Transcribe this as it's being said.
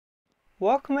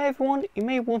Welcome everyone. You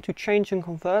may want to change and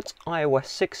convert iOS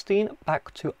 16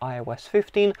 back to iOS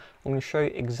 15. I'm going to show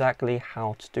you exactly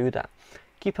how to do that.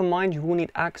 Keep in mind you will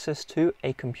need access to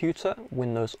a computer,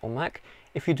 Windows or Mac.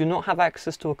 If you do not have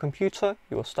access to a computer,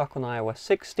 you are stuck on iOS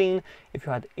 16. If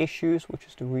you had issues, which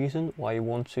is the reason why you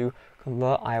want to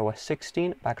convert iOS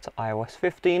 16 back to iOS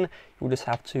 15, you'll just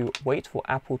have to wait for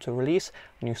Apple to release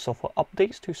new software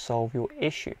updates to solve your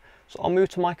issue. So I'll move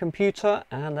to my computer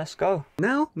and let's go.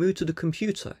 Now move to the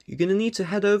computer. You're going to need to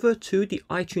head over to the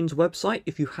iTunes website.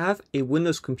 If you have a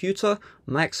Windows computer,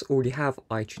 Macs already have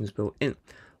iTunes built in.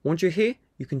 Once you're here,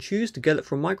 you can choose to get it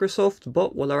from Microsoft,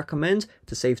 but what I recommend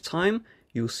to save time,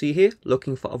 you'll see here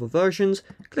looking for other versions,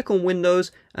 click on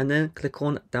Windows and then click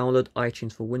on download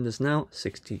iTunes for Windows Now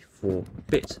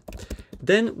 64-bit.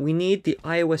 Then we need the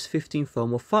iOS 15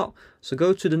 firmware file. So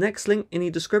go to the next link in the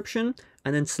description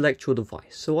and then select your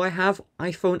device. So I have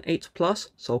iPhone 8 Plus,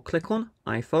 so I'll click on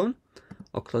iPhone.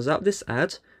 I'll close out this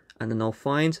ad and then I'll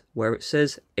find where it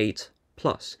says 8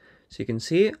 Plus. So you can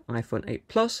see here, iPhone 8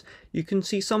 Plus. You can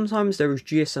see sometimes there is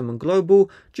GSM and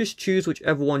global. Just choose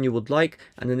whichever one you would like.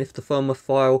 And then if the firmware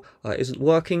file isn't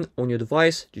working on your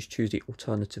device, just choose the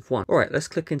alternative one. All right, let's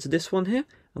click into this one here.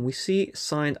 And we see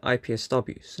signed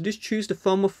IPSW. So just choose the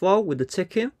firmware file with the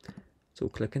tick here. So we'll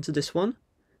click into this one.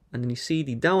 And then you see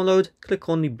the download, click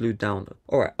on the blue download.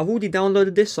 All right, I've already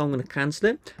downloaded this, so I'm going to cancel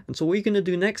it. And so what you're going to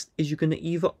do next is you're going to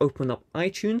either open up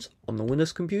iTunes on the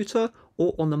Windows computer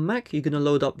or on the Mac, you're going to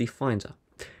load up the Finder.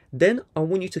 Then I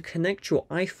want you to connect your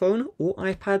iPhone or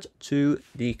iPad to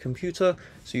the computer,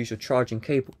 so use your charging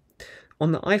cable.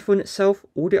 On the iPhone itself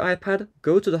or the iPad,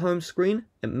 go to the home screen.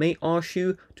 It may ask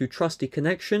you to trust the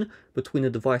connection between the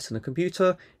device and the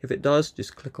computer. If it does,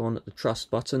 just click on the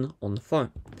trust button on the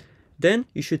phone. Then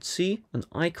you should see an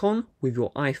icon with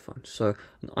your iPhone. So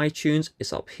on iTunes,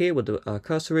 it's up here where the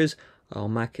cursor is.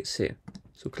 On Mac, it's here.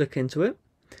 So click into it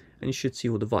and you should see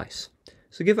your device.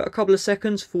 So give it a couple of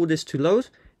seconds for this to load.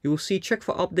 You will see check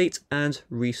for updates and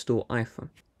restore iPhone.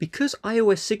 Because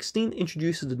iOS 16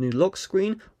 introduces the new lock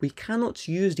screen, we cannot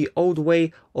use the old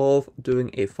way of doing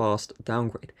a fast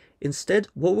downgrade. Instead,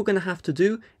 what we're going to have to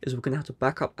do is we're going to have to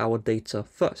back up our data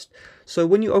first. So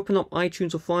when you open up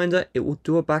iTunes or Finder, it will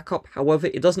do a backup. However,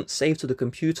 it doesn't save to the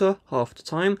computer half the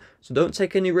time. So don't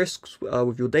take any risks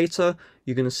with your data.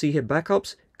 You're going to see here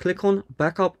backups. Click on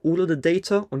backup all of the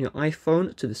data on your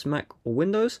iPhone to this Mac or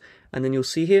Windows. And then you'll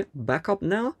see here backup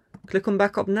now. Click on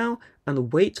backup now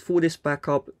and wait for this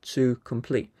backup to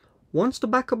complete. Once the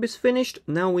backup is finished,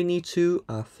 now we need to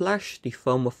flash the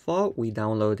firmware file we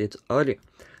downloaded earlier.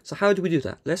 So how do we do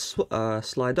that? Let's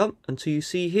slide up until you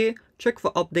see here, check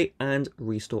for update and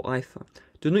restore iPhone.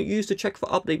 Do not use the check for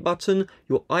update button.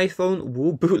 Your iPhone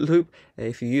will boot loop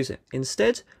if you use it.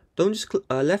 Instead, don't just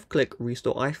left click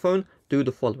restore iPhone, do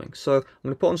the following. So I'm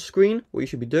going to put on screen what you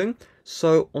should be doing.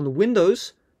 So on the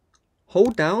Windows,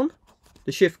 hold down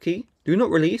the shift key, do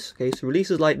not release. Okay, so release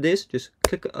is like this, just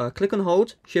click and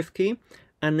hold shift key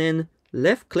and then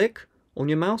left click on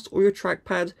your mouse or your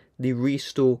trackpad the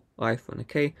restore iPhone.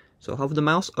 Okay, so hover the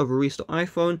mouse over restore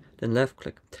iPhone, then left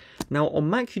click. Now on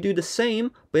Mac you do the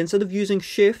same, but instead of using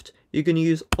shift, you're going to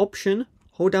use option,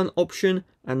 hold down option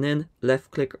and then left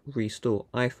click restore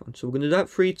iPhone. So we're going to do that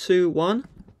 3, 2, 1,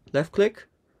 left click,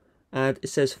 and it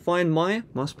says find my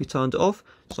must be turned off,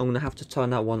 so I'm going to have to turn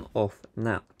that one off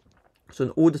now. So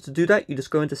in order to do that, you just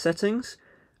go into settings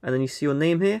and then you see your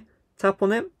name here, tap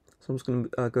on it. So I'm just going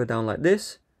to go down like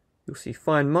this. You'll see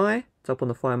find my, tap on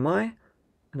the find my,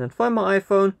 and then find my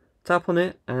iPhone, tap on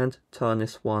it and turn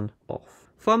this one off.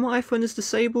 Find my iPhone is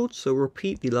disabled, so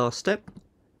repeat the last step.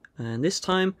 And this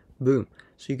time, boom.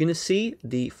 So you're going to see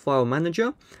the file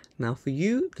manager. Now for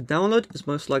you, the download is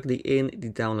most likely in the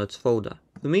downloads folder.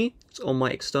 For me, it's on my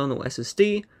external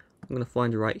SSD. I'm going to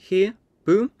find it right here,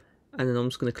 boom. And then I'm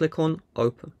just going to click on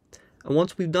open. And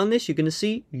once we've done this, you're going to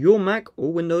see your Mac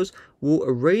or Windows will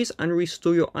erase and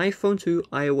restore your iPhone to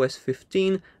iOS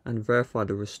 15 and verify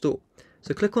the restore.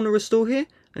 So click on the restore here,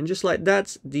 and just like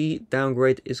that, the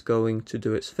downgrade is going to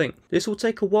do its thing. This will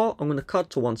take a while. I'm going to cut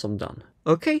to once I'm done.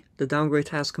 Okay, the downgrade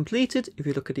has completed. If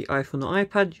you look at the iPhone or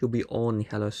iPad, you'll be on the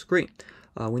hello screen.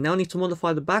 We now need to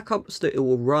modify the backup so that it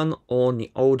will run on the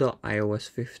older iOS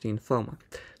 15 firmware.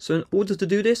 So in order to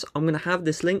do this, I'm going to have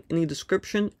this link in the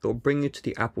description. It will bring you to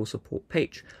the Apple support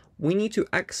page. We need to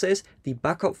access the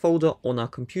backup folder on our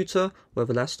computer,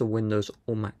 whether that's the Windows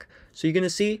or Mac. So you're going to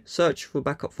see search for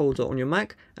backup folder on your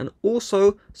Mac and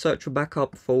also search for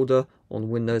backup folder on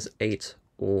Windows 8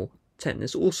 or 10.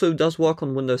 This also does work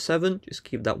on Windows 7, just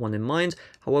keep that one in mind.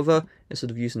 However, instead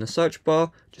of using the search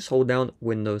bar, just hold down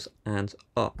Windows and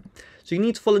up. So you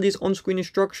need to follow these on-screen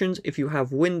instructions. If you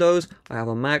have Windows, I have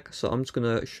a Mac, so I'm just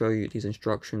going to show you these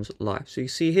instructions live. So you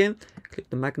see here, click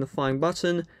the magnifying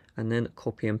button and then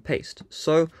copy and paste.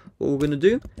 So what we're going to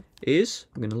do is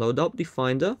we're going to load up the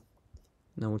Finder.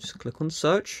 Now we'll just click on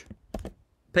search,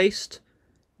 paste,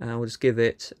 and we'll just give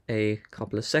it a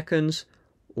couple of seconds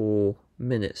or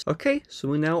minutes. Okay, so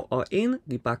we now are in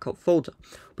the backup folder.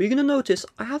 But you're going to notice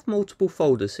I have multiple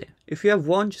folders here. If you have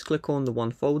one, just click on the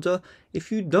one folder.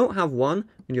 If you don't have one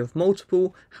and you have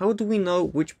multiple, how do we know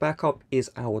which backup is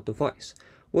our device?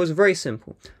 Well, it's very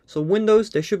simple. So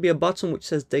Windows, there should be a button which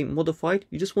says date modified.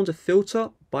 You just want to filter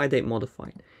by date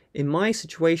modified. In my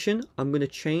situation, I'm going to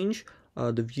change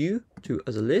the view to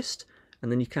as a list,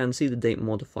 and then you can see the date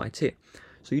modified here.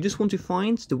 So you just want to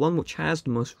find the one which has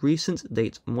the most recent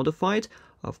date modified.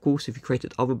 Of course, if you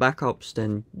created other backups,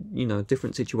 then, you know,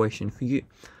 different situation for you.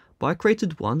 But I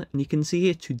created one, and you can see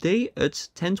here today it's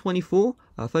 10:24,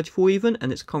 34 even,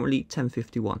 and it's currently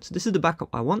 10:51. So this is the backup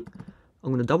I want.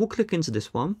 I'm going to double click into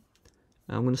this one,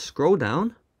 and I'm going to scroll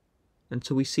down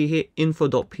until we see here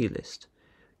info.plist.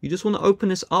 You just want to open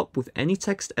this up with any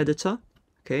text editor.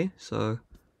 Okay, so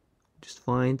just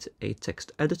find a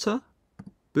text editor.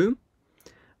 Boom.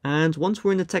 And once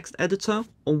we're in the text editor,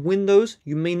 on Windows,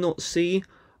 you may not see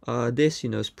this, you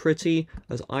know, as pretty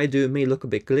as I do. It may look a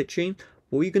bit glitchy.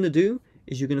 What you're going to do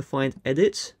is you're going to find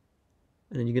Edit,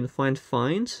 and then you're going to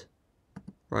find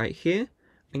right here.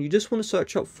 And you just want to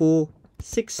search up for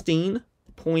 16.0.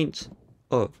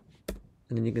 And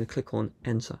then you're going to click on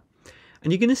Enter.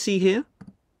 And you're going to see here,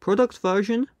 product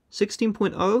version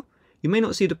 16.0. You may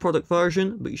not see the product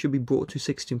version, but you should be brought to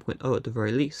 16.0 at the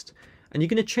very least. And you're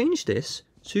going to change this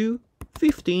to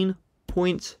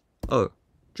 15.0,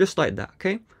 just like that,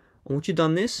 okay? And once you've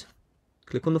done this,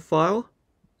 click on the file,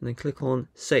 and then click on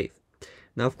Save.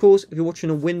 Now, of course, if you're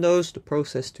watching on Windows, the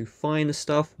process to find the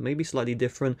stuff may be slightly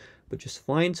different, but just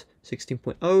find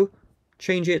 16.0,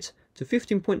 change it to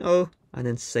 15.0, and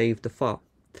then save the file.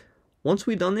 Once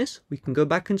we've done this, we can go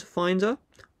back into Finder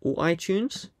or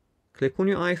iTunes, click on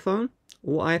your iPhone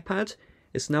or iPad.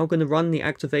 It's now going to run the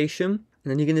activation. And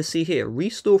then you're going to see here,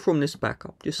 restore from this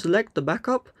backup. Just select the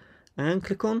backup and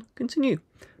click on continue.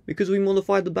 Because we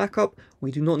modified the backup,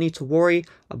 we do not need to worry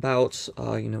about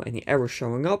you know, any errors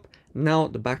showing up. Now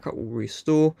the backup will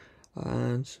restore,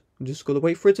 and we just got to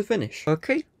wait for it to finish.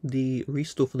 Okay, the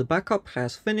restore for the backup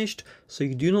has finished, so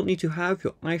you do not need to have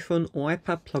your iPhone or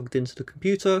iPad plugged into the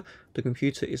computer. The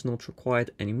computer is not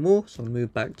required anymore, so I'll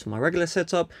move back to my regular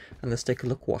setup, and let's take a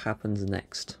look what happens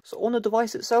next. So on the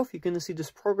device itself, you're going to see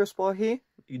this progress bar here.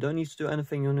 You don't need to do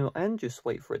anything on your end, just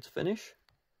wait for it to finish.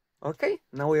 Okay,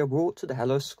 now we are brought to the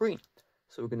hello screen.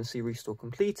 So we're going to see restore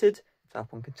completed,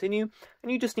 tap on continue,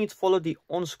 and you just need to follow the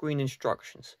on-screen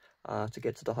instructions to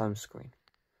get to the home screen.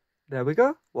 There we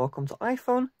go, welcome to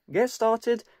iPhone, get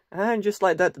started, and just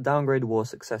like that, the downgrade was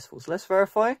successful. So let's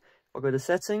verify. If I go to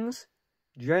settings,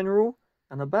 general,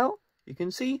 and about, you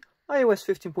can see iOS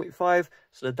 15.5,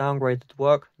 so the downgrade did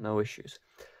work, no issues.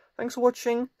 Thanks for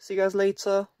watching, see you guys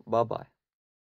later, bye bye.